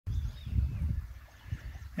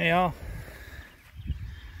Hey all,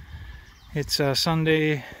 it's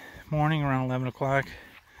Sunday morning around 11 o'clock.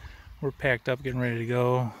 We're packed up, getting ready to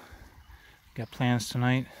go. Got plans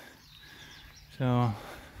tonight. So,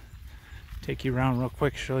 take you around real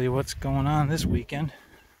quick, show you what's going on this weekend.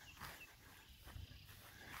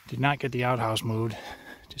 Did not get the outhouse moved.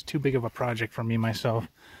 Just too big of a project for me myself.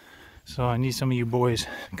 So I need some of you boys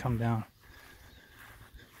to come down.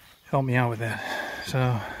 Help me out with that.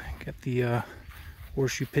 So, got the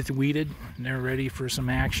horseshoe pits weeded and they're ready for some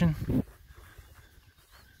action.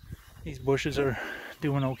 These bushes are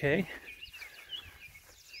doing okay.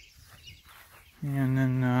 And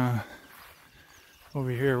then over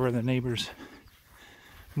here where the neighbor's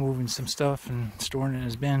moving some stuff and storing it in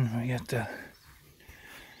his bin, I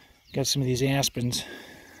got some of these aspens.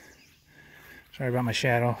 Sorry about my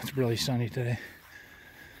shadow, it's really sunny today.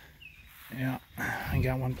 Yeah, I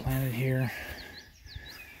got one planted here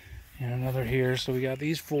and another here, so we got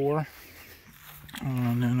these four.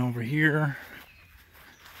 And then over here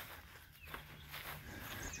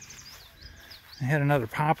I had another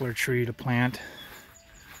poplar tree to plant.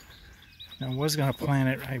 I was going to plant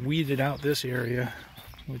it. I weeded out this area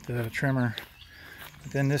with the trimmer.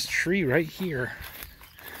 But then this tree right here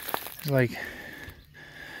is like,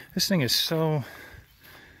 this thing is so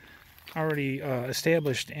already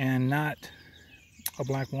established and not a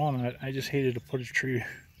black walnut. I just hated to put a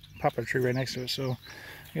poplar tree right next to it. So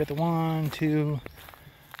I got the 1, 2,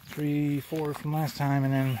 3, 4 from last time,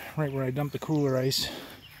 and then right where I dumped the cooler ice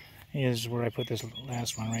is where I put this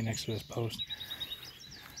last one right next to this post.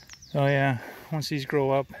 So yeah, once these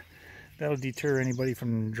grow up, that'll deter anybody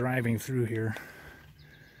from driving through here.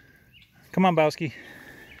 Come on, Bowski.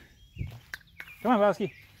 Come on,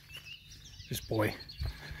 Bowski. This boy.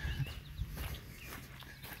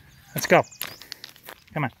 Let's go.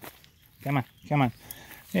 Come on. Come on. Come on.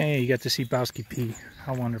 Yeah, you got to see Bowski pee.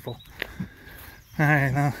 How wonderful.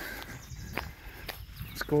 Alright, now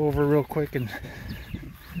let's go over real quick and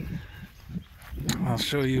I'll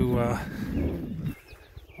show you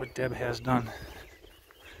what Deb has done.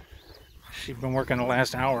 She's been working the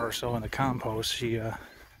last hour or so in the compost. She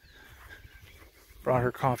brought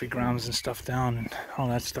her coffee grounds and stuff down and all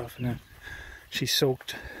that stuff, and then she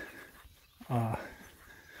soaked a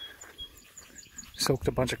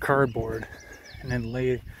bunch of cardboard and then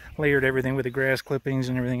layered everything with the grass clippings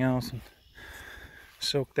and everything else, and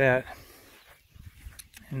soaked that,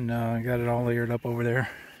 and got it all layered up over there.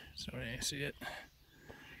 So you see it.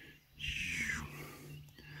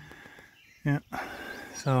 Yeah,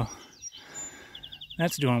 so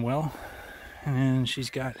that's doing well. And then she's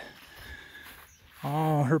got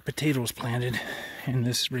all her potatoes planted in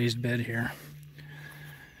this raised bed here.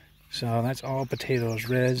 So that's all potatoes,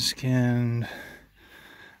 red skinned.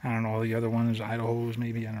 I don't know, the other ones, Idaho's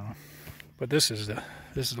maybe, I don't know. But this is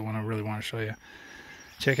the one I really want to show you.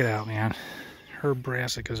 Check it out, man. Her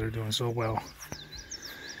brassicas are doing so well.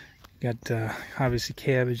 Got obviously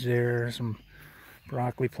cabbage there, some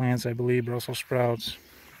broccoli plants, I believe, Brussels sprouts,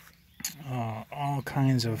 all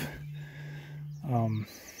kinds of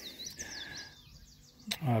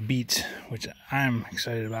beets, which I'm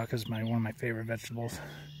excited about because it's one of my favorite vegetables.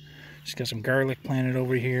 She's got some garlic planted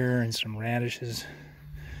over here and some radishes.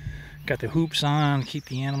 Got the hoops on, keep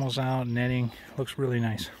the animals out, netting. Looks really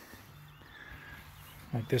nice.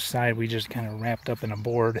 Like this side we just kind of wrapped up in a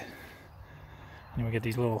board. And we get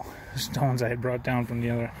these little stones I had brought down from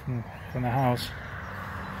the house.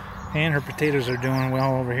 And her potatoes are doing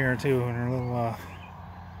well over here too in her little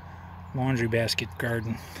laundry basket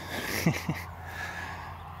garden.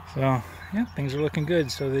 So yeah, things are looking good.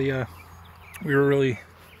 So we were really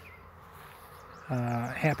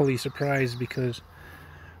happily surprised because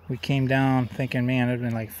we came down thinking, man, it had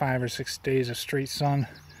been like 5 or 6 days of straight sun.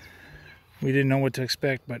 We didn't know what to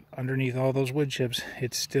expect, but underneath all those wood chips,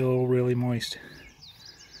 it's still really moist.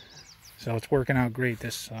 So it's working out great.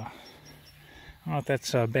 This I don't know if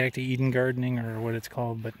that's back to Eden gardening or what it's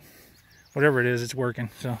called, but whatever it is, it's working.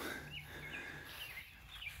 So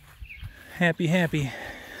happy.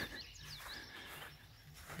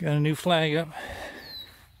 Got a new flag up,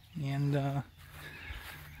 and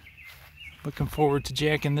looking forward to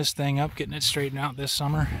jacking this thing up, getting it straightened out this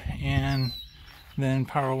summer, and then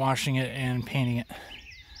power washing it and painting it.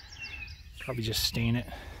 Probably just stain it.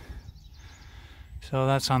 So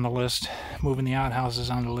that's on the list. Moving the outhouse is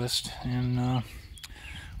on the list, and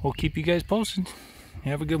we'll keep you guys posted.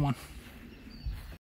 Have a good one.